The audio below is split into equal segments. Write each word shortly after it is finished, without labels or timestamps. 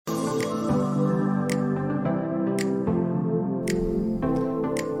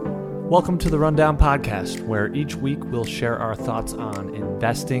Welcome to the Rundown Podcast, where each week we'll share our thoughts on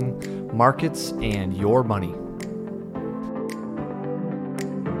investing, markets, and your money.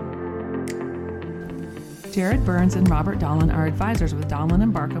 Jared Burns and Robert Donlin are advisors with Donlin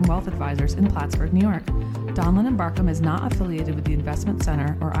 & Barkham Wealth Advisors in Plattsburgh, New York. Donlin & Barkham is not affiliated with the Investment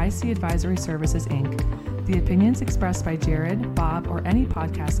Center or IC Advisory Services, Inc. The opinions expressed by Jared, Bob, or any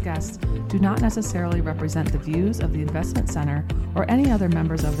podcast guests do not necessarily represent the views of the Investment Center or any other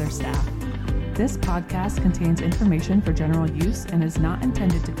members of their staff. This podcast contains information for general use and is not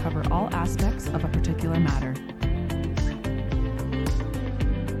intended to cover all aspects of a particular matter.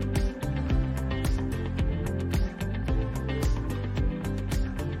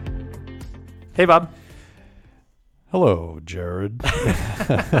 Hey, Bob. Hello, Jared.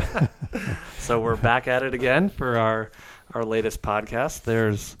 So we're back at it again for our latest podcast.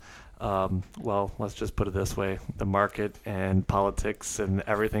 There's, let's just put it this way. The market and politics and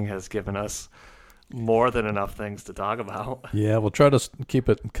everything has given us more than enough things to talk about. Yeah, we'll try to keep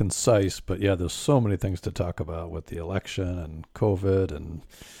it concise, but yeah, there's so many things to talk about with the election and COVID, and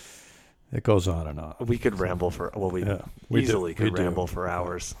it goes on and on. We could ramble for, we easily could ramble for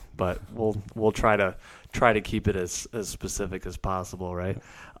hours, but we'll try to keep it as specific as possible, right?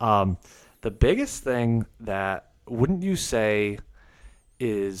 The biggest thing that, wouldn't you say,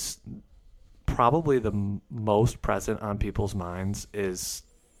 is probably the most present on people's minds is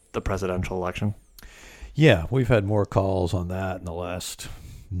the presidential election? Yeah, we've had more calls on that in the last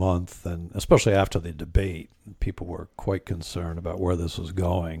month, and especially after the debate, people were quite concerned about where this was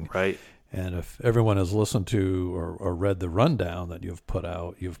going. Right. And if everyone has listened to or read the rundown that you've put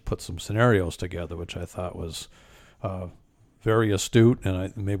out, you've put some scenarios together, which I thought was very astute,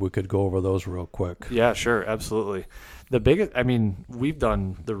 and maybe we could go over those real quick. Yeah, sure, absolutely. The biggest, we've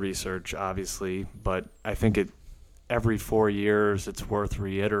done the research, obviously, but I think every 4 years it's worth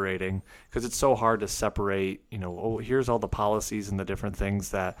reiterating because it's so hard to separate, here's all the policies and the different things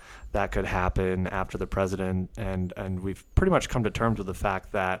that could happen after the president, and we've pretty much come to terms with the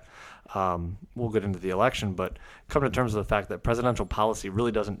fact that we'll get into the election, but come to terms with the fact that presidential policy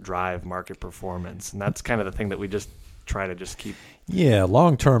really doesn't drive market performance, and that's kind of the thing that we just try to just keep. Yeah,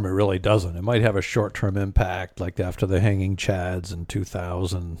 long term it really doesn't. It might have a short term impact, like after the hanging chads in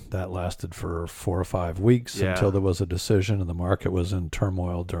 2000. That lasted for 4 or 5 weeks until there was a decision, and the market was in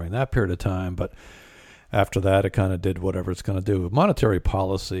turmoil during that period of time. But after that, it kind of did whatever it's going to do. Monetary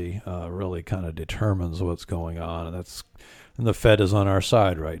policy really kind of determines what's going on, and the Fed is on our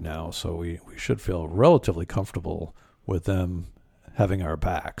side right now, so we should feel relatively comfortable with them having our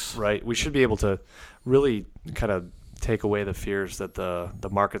backs. Right. We should be able to really kind of take away the fears that the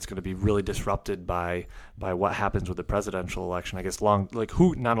market's going to be really disrupted by what happens with the presidential election. I guess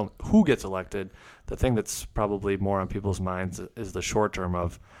who gets elected. The thing that's probably more on people's minds is the short term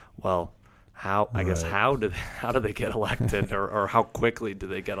of, how do they get elected, or how quickly do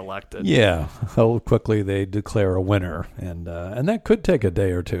they get elected? Yeah, how quickly they declare a winner, and that could take a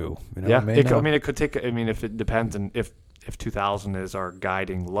day or two. It could take. If it depends, and if 2000 is our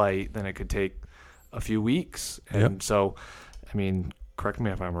guiding light, then it could take a few weeks. And so, correct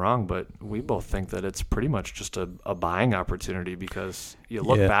me if I'm wrong, but we both think that it's pretty much just a buying opportunity, because you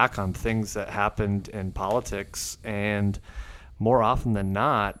look back on things that happened in politics, and more often than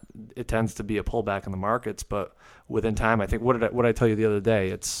not, it tends to be a pullback in the markets. But within time, I think, what did I tell you the other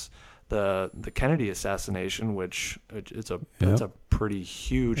day? It's the Kennedy assassination, which it's a pretty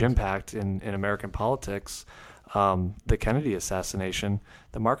huge impact in American politics. The Kennedy assassination,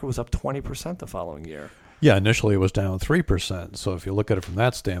 the market was up 20% the following year. Yeah, initially it was down 3%. So if you look at it from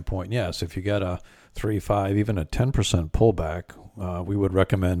that standpoint, yes, if you get a 3, 5, even a 10% pullback, we would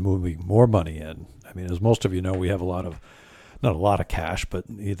recommend moving more money in. As most of you know, we have not a lot of cash, but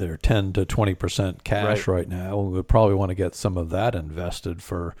either 10 to 20% cash right now. We would probably want to get some of that invested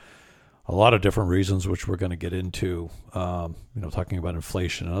for a lot of different reasons, which we're going to get into, talking about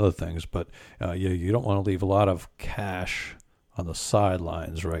inflation and other things. But you don't want to leave a lot of cash on the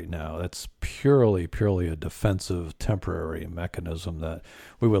sidelines right now. That's purely a defensive, temporary mechanism that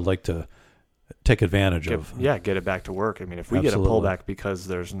we would like to take advantage of. Yeah, get it back to work. If we get a pullback because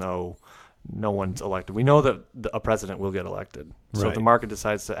there's no one's elected, we know that a president will get elected. So if the market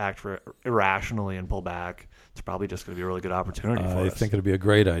decides to act irrationally and pull back, it's probably just going to be a really good opportunity for us. I think it would be a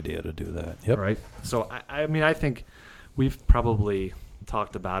great idea to do that. Yep. Right. So, I think we've probably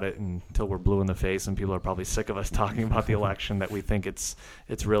talked about it until we're blue in the face, and people are probably sick of us talking about the election, that we think it's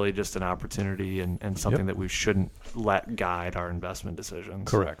really just an opportunity and something that we shouldn't let guide our investment decisions.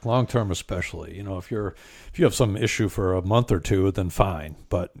 Correct. Long term especially. If you have some issue for a month or two, then fine.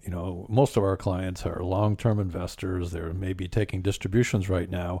 But, most of our clients are long term investors. They're maybe taking distributions right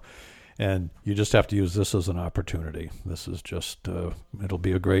now. And you just have to use this as an opportunity. This is just, it'll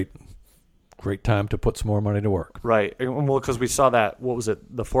be a great time to put some more money to work. Right. Well, because we saw that, what was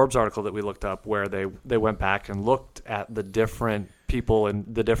it, the Forbes article that we looked up where they went back and looked at the different people in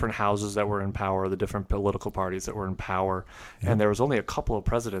the different houses that were in power, the different political parties that were in power. Yeah. And there was only a couple of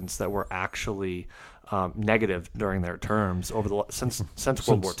presidents that were actually negative during their terms over since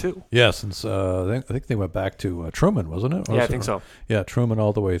World War II. Yeah, since I think they went back to Truman, wasn't it? Yeah, I think so. Yeah, Truman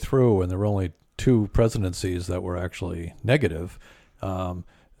all the way through, and there were only 2 presidencies that were actually negative.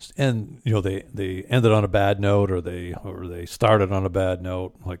 And they ended on a bad note, or they started on a bad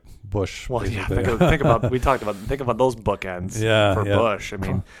note, like Bush. Well, yeah, think about those bookends for Bush. I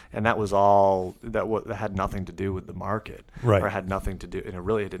mean, and that was all that had nothing to do with the market, right? Or had nothing to do, and it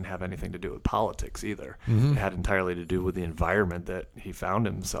really didn't have anything to do with politics either. Mm-hmm. It had entirely to do with the environment that he found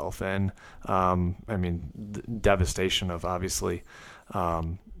himself in. I mean, the devastation of obviously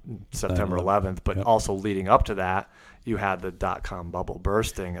September 11th, but also leading up to that, you had the dot-com bubble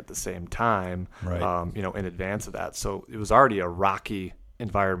bursting at the same time, right. In advance of that. So it was already a rocky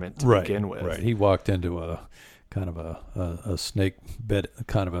environment to begin with. Right. He walked into a kind of a snake bit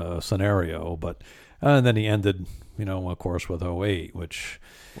kind of a scenario, and then he ended, of course, with 2008, which,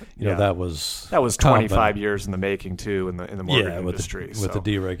 that was 25 years in the making too in the mortgage industry. With the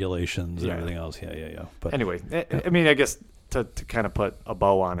deregulations and everything else. Yeah. But anyway, I mean, I guess to kind of put a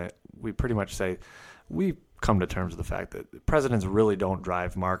bow on it, we pretty much say we come to terms with the fact that presidents really don't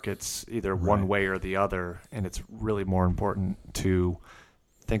drive markets either one way or the other, and it's really more important to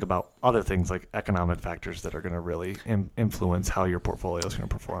think about other things like economic factors that are going to really influence how your portfolio is going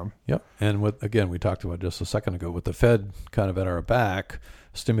to perform. Yep. And we talked about just a second ago, with the Fed kind of at our back,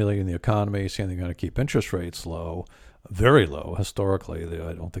 stimulating the economy, saying they're going to keep interest rates low, very low historically.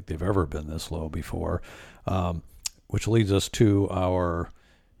 I don't think they've ever been this low before, which leads us to our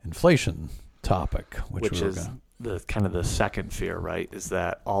inflation topic, which is the kind of the second fear, right? Is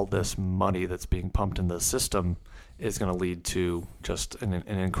that all this money that's being pumped into the system is going to lead to just an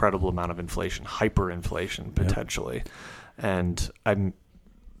incredible amount of inflation, hyperinflation potentially. Yep. And I'm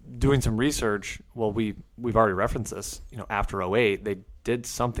doing some research. Well, we've already referenced this. After 2008, they did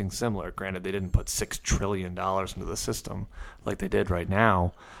something similar. Granted, they didn't put $6 trillion into the system like they did right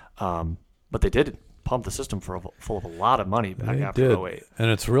now, but they did pump the system full of a lot of money back after 2008.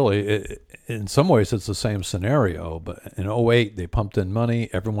 And it's really, in some ways, it's the same scenario. But in 2008, they pumped in money.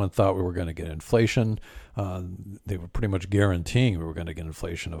 Everyone thought we were going to get inflation. They were pretty much guaranteeing we were going to get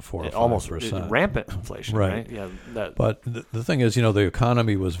inflation of 4 or 5%. Almost rampant inflation, right? Yeah. But the thing is, the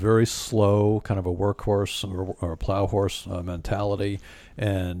economy was very slow, kind of a workhorse or a plow horse mentality.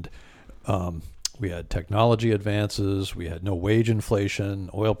 And we had technology advances. We had no wage inflation.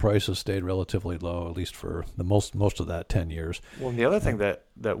 Oil prices stayed relatively low, at least for the most of that 10 years. Well, and the other thing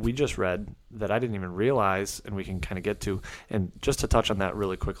that we just read that I didn't even realize, and we can kind of get to, and just to touch on that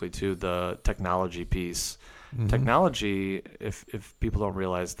really quickly too, the technology piece. Mm-hmm. Technology, if people don't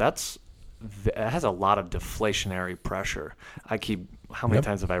realize, it has a lot of deflationary pressure. How many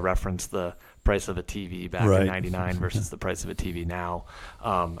times have I referenced the price of a TV back in 99 versus the price of a TV now?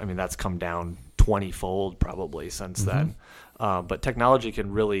 I mean, that's come down 20-fold probably since then. But technology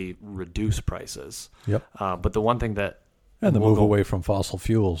can really reduce prices. Yep. But the one thing and the move away from fossil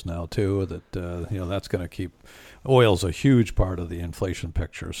fuels now too, that's going to keep oil's a huge part of the inflation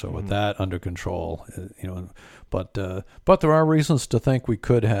picture. So with that under control, but there are reasons to think we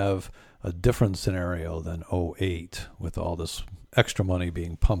could have a different scenario than 2008 with all this extra money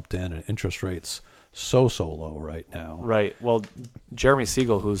being pumped in and interest rates so low right now. Right. Well, Jeremy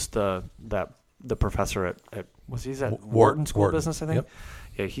Siegel, who's the professor at Wharton School of Business, I think. Yep.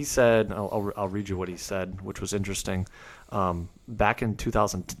 Yeah, he said, I'll read you what he said, which was interesting. Back in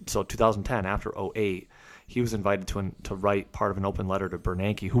 2010, after 2008, he was invited to write part of an open letter to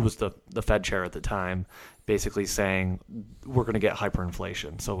Bernanke, who was the Fed chair at the time, basically saying we're going to get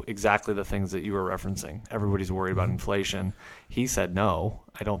hyperinflation. So exactly the things that you were referencing. Everybody's worried about inflation. He said, no,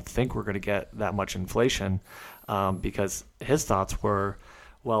 I don't think we're going to get that much inflation, because his thoughts were,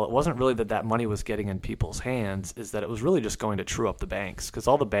 well, it wasn't really that money was getting in people's hands, is that it was really just going to true up the banks, because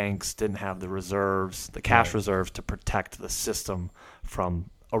all the banks didn't have the reserves, the cash reserves to protect the system from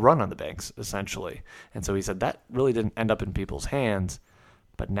a run on the banks, essentially. And so he said that really didn't end up in people's hands.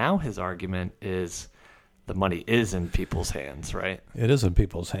 But now his argument is the money is in people's hands, right? It is in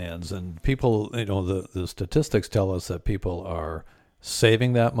people's hands. And people, the statistics tell us that people are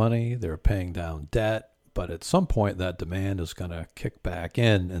saving that money, they're paying down debt, but at some point that demand is going to kick back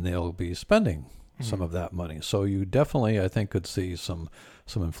in and they'll be spending some of that money. So you definitely, I think, could see some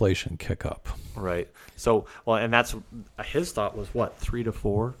inflation kick up. Right. So, well, and that's his thought was what, 3 to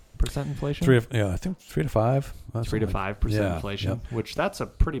 4% 5% inflation. I think 3 to 5. 3 to 5% inflation, which that's a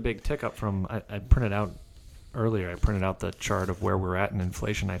pretty big tick up from. I printed out earlier. I printed out the chart of where we're at in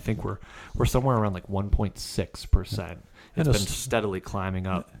inflation. I think we're somewhere around like 1.6%. It's been steadily climbing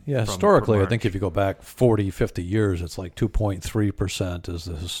up. Yeah, historically, I think if you go back 40, 50 years, it's like 2.3% is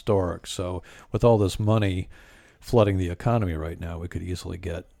the historic. So with all this money flooding the economy right now, we could easily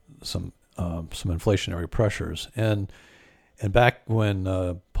get some inflationary pressures. And back when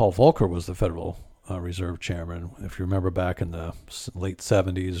Paul Volcker was the Federal Reserve Chairman, if you remember back in the late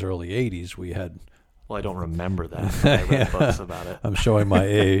 70s, early 80s, we had... Well, I don't remember that. I read books about it. I'm showing my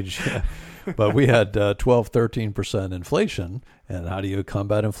age. But we had 12, 13% inflation. And how do you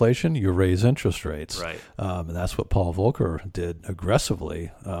combat inflation? You raise interest rates. Right. And that's what Paul Volcker did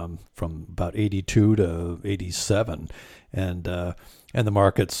aggressively from about 82 to 87. And the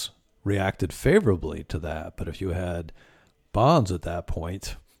markets reacted favorably to that. But if you had bonds at that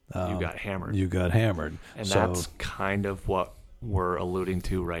point... you got hammered. And that's kind of what we're alluding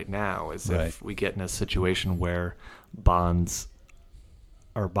to right now, is if we get in a situation where bonds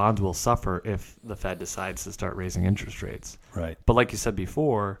will suffer if the Fed decides to start raising interest rates. Right. But like you said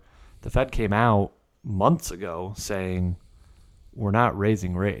before, the Fed came out months ago saying we're not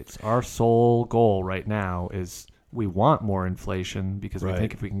raising rates. Our sole goal right now is we want more inflation because we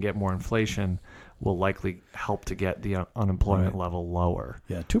think if we can get more inflation, we'll likely help to get the unemployment level lower.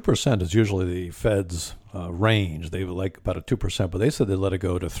 Yeah, 2% is usually the Fed's range. They would like about a 2%, but they said they let it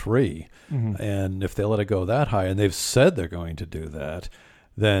go to 3%. Mm-hmm. And if they let it go that high, and they've said they're going to do that,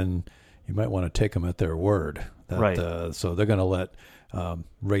 then you might want to take them at their word. So they're going to let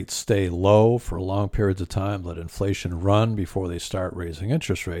rates stay low for long periods of time, let inflation run before they start raising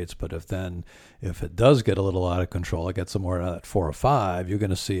interest rates. But if it does get a little out of control, it gets somewhere at 4 or 5, you're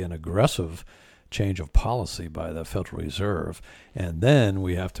going to see an aggressive change of policy by the Federal Reserve. And then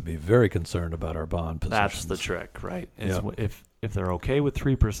we have to be very concerned about our bond positions. That's the trick, right? If they're okay with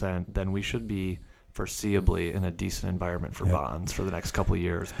 3%, then we should be foreseeably in a decent environment for bonds for the next couple of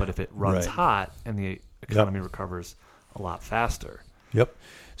years. But if it runs hot and the economy recovers a lot faster. Yep.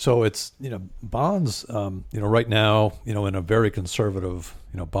 So it's, bonds, right now, in a very conservative,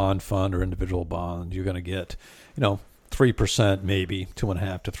 bond fund or individual bond, you're going to get, 3%, maybe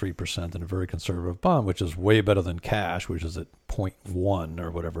 2.5% to 3% in a very conservative bond, which is way better than cash, which is at 0.1 or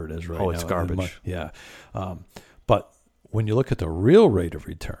whatever it is right now. Oh, it's garbage. But when you look at the real rate of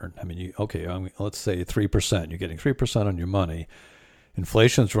return, let's say 3%, you're getting 3% on your money.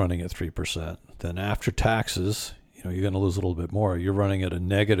 Inflation's running at 3%. Then after taxes, you're going to lose a little bit more. You're running at a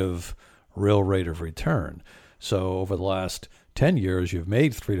negative real rate of return. So over the last 10 years, you've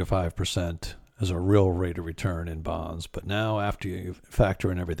made 3 to 5% as a real rate of return in bonds. But now after you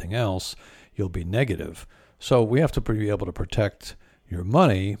factor in everything else, you'll be negative. So we have to be able to protect your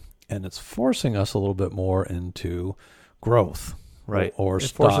money, and it's forcing us a little bit more into growth. Right. Or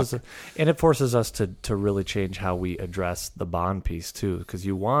stock. It forces us to really change how we address the bond piece too, because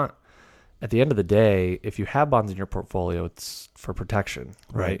you want, at the end of the day, if you have bonds in your portfolio, it's for protection,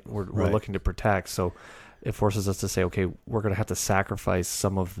 right? We're looking to protect. So it forces us to say, okay, we're going to have to sacrifice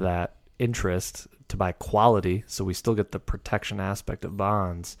some of that interest to buy quality, so we still get the protection aspect of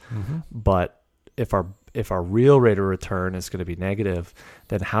bonds. Mm-hmm. But if our real rate of return is going to be negative,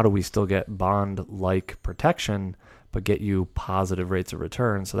 then how do we still get bond-like protection but get you positive rates of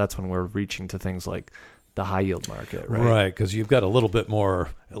return? So that's when we're reaching to things like the high yield market, right? Right, because you've got a little bit more,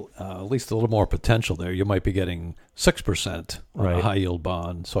 at least a little more potential there. You might be getting 6% on a high yield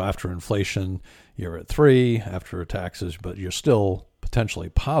bond. So after inflation, you're at 3%, after taxes, but you're still potentially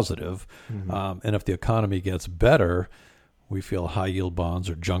positive. Mm-hmm. And if the economy gets better, we feel high yield bonds,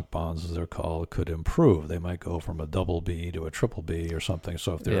 or junk bonds as they're called, could improve. They might go from a BB to a BBB or something.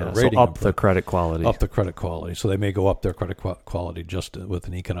 So if they're rating up the credit quality. So they may go up their credit quality just with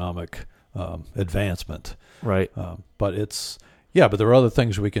an economic advancement. Right. But but there are other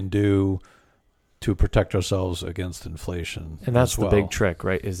things we can do to protect ourselves against inflation. And that's the big trick,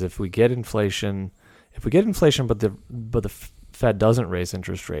 right? Is if we get inflation, but the Fed doesn't raise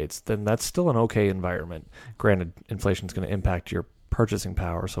interest rates, then that's still an okay environment. Granted, inflation is going to impact your purchasing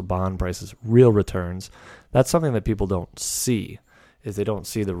power, so bond prices, real returns. That's something that people don't see, is they don't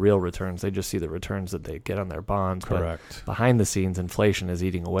see the real returns. They just see the returns that they get on their bonds. Correct. But behind the scenes, inflation is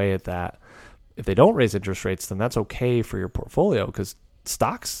eating away at that. If they don't raise interest rates, then that's okay for your portfolio, because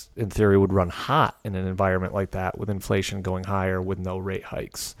stocks, in theory, would run hot in an environment like that with inflation going higher with no rate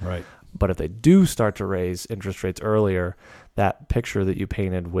hikes. Right. But if they do start to raise interest rates earlier, that picture that you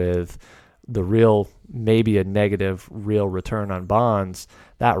painted with maybe a negative real return on bonds,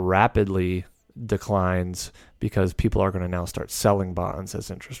 that rapidly declines because people are going to now start selling bonds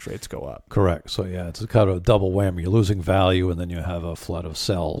as interest rates go up. Correct. So yeah, it's kind of a double whammy. You're losing value, and then you have a flood of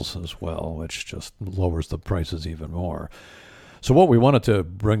sells as well, which just lowers the prices even more. So what we wanted to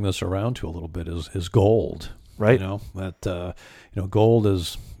bring this around to a little bit is gold. Right. Gold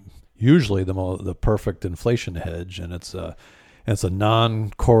is usually the perfect inflation hedge, and it's a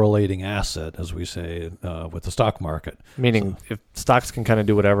non-correlating asset, as we say, with the stock market. Meaning, if stocks can kind of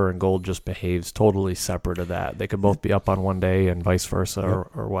do whatever and gold just behaves totally separate of that, they could both be up on one day and vice versa,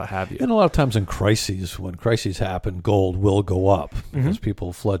 or what have you. And a lot of times in crises, when crises happen, gold will go up because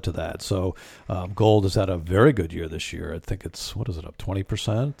people flood to that. So gold has had a very good year this year. I think it's, up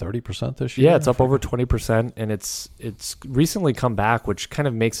 20%, 30% this year? Yeah, it's up over 20%, and it's recently come back, which kind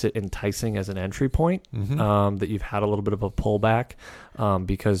of makes it enticing as an entry point, that you've had a little bit of a pullback.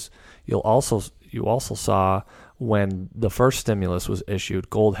 Because you also saw when the first stimulus was issued,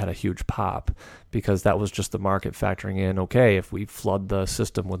 gold had a huge pop because that was just the market factoring in, okay, if we flood the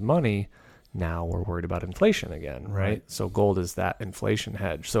system with money, now we're worried about inflation again, right? So gold is that inflation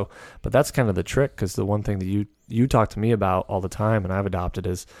hedge. So, but that's kind of the trick, because the one thing that you talk to me about all the time, and I've adopted,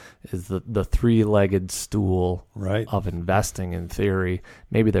 is the three-legged stool of investing. In theory,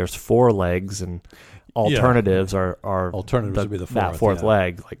 maybe there's four legs, and alternatives are alternatives would be the fourth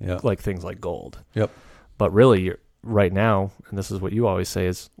leg, like things like gold. Yep. But really, right now, and this is what you always say,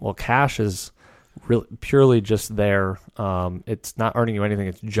 is, well, cash is really purely just there. It's not earning you anything.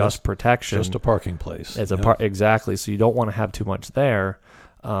 It's just protection. Just a parking place. It's exactly. So you don't want to have too much there.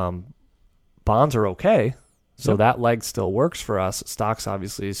 Bonds are okay. So that leg still works for us. Stocks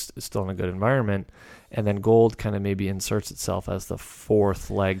obviously is still in a good environment. And then gold kind of maybe inserts itself as the fourth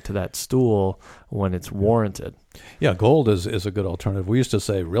leg to that stool when it's warranted. Yeah, gold is a good alternative. We used to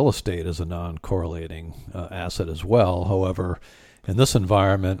say real estate is a non-correlating asset as well. However, in this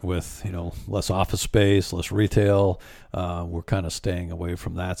environment with less office space, less retail, we're kind of staying away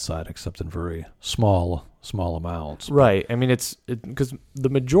from that side, except in very small amounts. Right. I mean, it's because the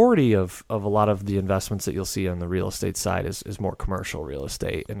majority of a lot of the investments that you'll see on the real estate side is more commercial real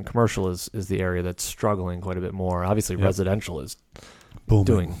estate, and commercial is the area that's struggling quite a bit more. Obviously, residential is booming,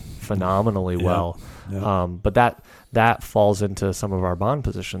 doing phenomenally well. But that falls into some of our bond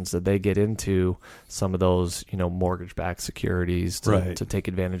positions, that they get into some of those mortgage-backed securities to take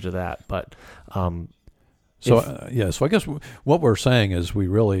advantage of that. But So I guess what we're saying is we're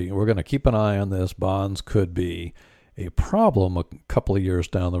going to keep an eye on this. Bonds could be a problem a couple of years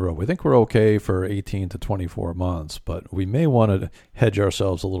down the road. We think we're okay for 18 to 24 months, but we may want to hedge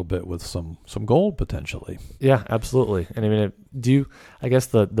ourselves a little bit with some gold potentially. Yeah, absolutely. And I mean, I guess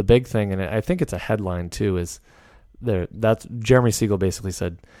the big thing, and I think it's a headline too, is that's Jeremy Siegel basically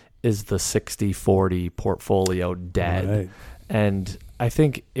said, is the 60-40 portfolio dead? Right. And I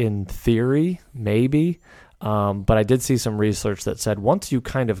think in theory, maybe, but I did see some research that said once you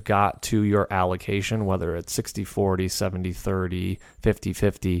kind of got to your allocation, whether it's 60-40, 70-30,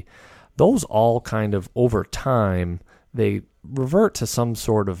 50-50, those all kind of over time, they revert to some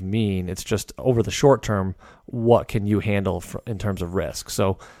sort of mean. It's just over the short term, what can you handle in terms of risk?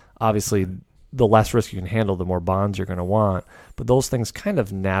 So obviously, the less risk you can handle, the more bonds you're going to want. But those things kind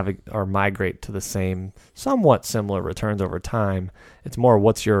of migrate to the same, somewhat similar returns over time. It's more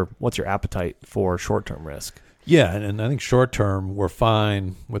what's your appetite for short-term risk. Yeah, and I think short-term we're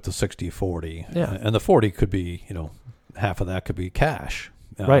fine with the 60-40. Yeah. And the 40 could be, half of that could be cash.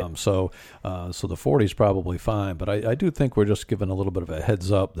 Right. So the 40 is probably fine. But I do think we're just giving a little bit of a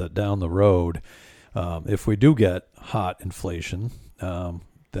heads up that down the road, if we do get hot inflation,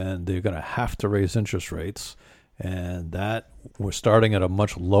 then they're going to have to raise interest rates, and that we're starting at a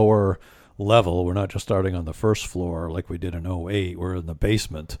much lower level. We're not just starting on the first floor like we did in 2008. We're in the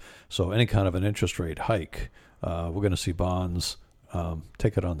basement. So any kind of an interest rate hike, we're going to see bonds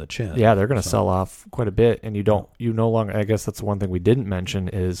take it on the chin. Yeah, they're going to sell off quite a bit, and you no longer, I guess that's the one thing we didn't mention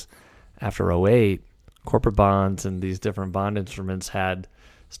is after 2008, corporate bonds and these different bond instruments had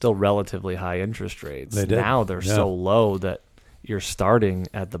still relatively high interest rates. They did. Now they're so low that you're starting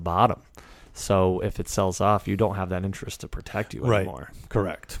at the bottom. So if it sells off, you don't have that interest to protect you anymore. Right,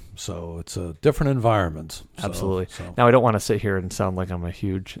 correct. So it's a different environment. Absolutely. Now, I don't want to sit here and sound like I'm a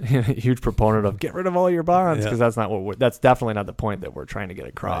huge proponent of get rid of all your bonds, because that's not that's definitely not the point that we're trying to get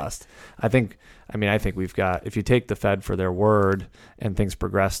across. Right. I think we've got, if you take the Fed for their word and things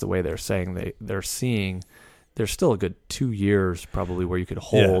progress the way they're saying they're seeing, there's still a good 2 years probably where you could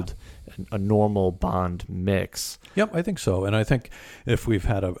hold a normal bond mix. Yep, I think so. And I think if we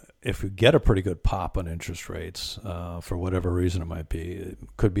get a pretty good pop on interest rates, for whatever reason it might be, it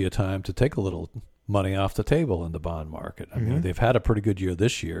could be a time to take a little money off the table in the bond market. I mean, they've had a pretty good year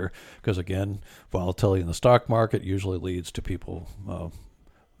this year because, again, volatility in the stock market usually leads to people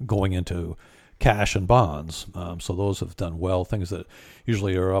going into cash and bonds. So those have done well. Things that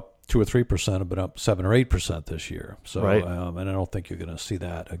usually are up 2 or 3% have been up 7 or 8% this year. So, right. And I don't think you're going to see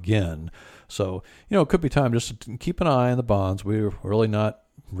that again. So, it could be time just to keep an eye on the bonds. We're really not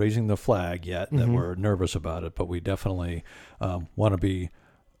raising the flag yet that we're nervous about it, but we definitely want to be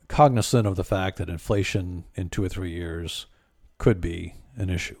cognizant of the fact that inflation in 2 or 3 years could be an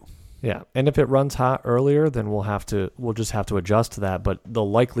issue. Yeah, and if it runs hot earlier, then we'll just have to adjust to that. But the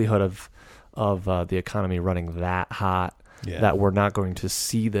likelihood of the economy running that hot that we're not going to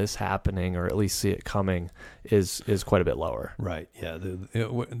see this happening, or at least see it coming, is quite a bit lower. Right. Yeah.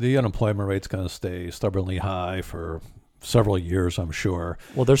 The unemployment rate's going to stay stubbornly high for several years, I'm sure.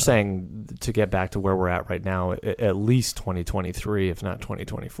 Well, they're saying to get back to where we're at right now, at least 2023, if not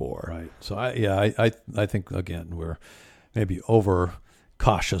 2024. Right. So I think again we're maybe over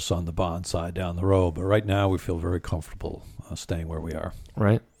cautious on the bond side down the road, but right now we feel very comfortable staying where we are.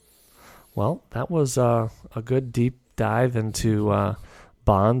 Right. Well, that was a good deep dive into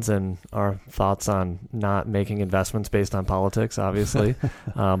bonds and our thoughts on not making investments based on politics, obviously.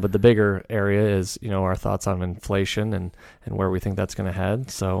 But the bigger area is, our thoughts on inflation and where we think that's going to head.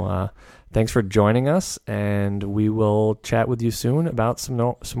 So thanks for joining us, and we will chat with you soon about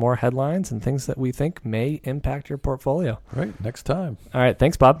some more headlines and things that we think may impact your portfolio. Right. Next time. All right.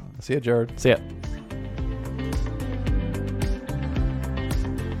 Thanks, Bob. See you, Jared. See ya.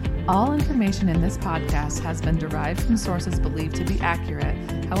 All information in this podcast has been derived from sources believed to be accurate.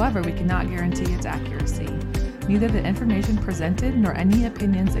 However, we cannot guarantee its accuracy. Neither the information presented nor any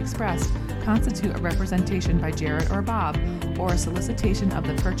opinions expressed constitute a representation by Jared or Bob, or a solicitation of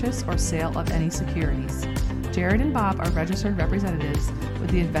the purchase or sale of any securities. Jared and Bob are registered representatives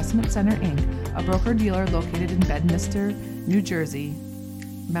with the Investment Center, Inc., a broker-dealer located in Bedminster, New Jersey.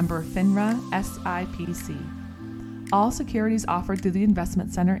 Member FINRA SIPC. All securities offered through the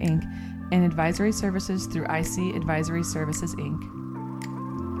Investment Center, Inc., and advisory services through IC Advisory Services, Inc.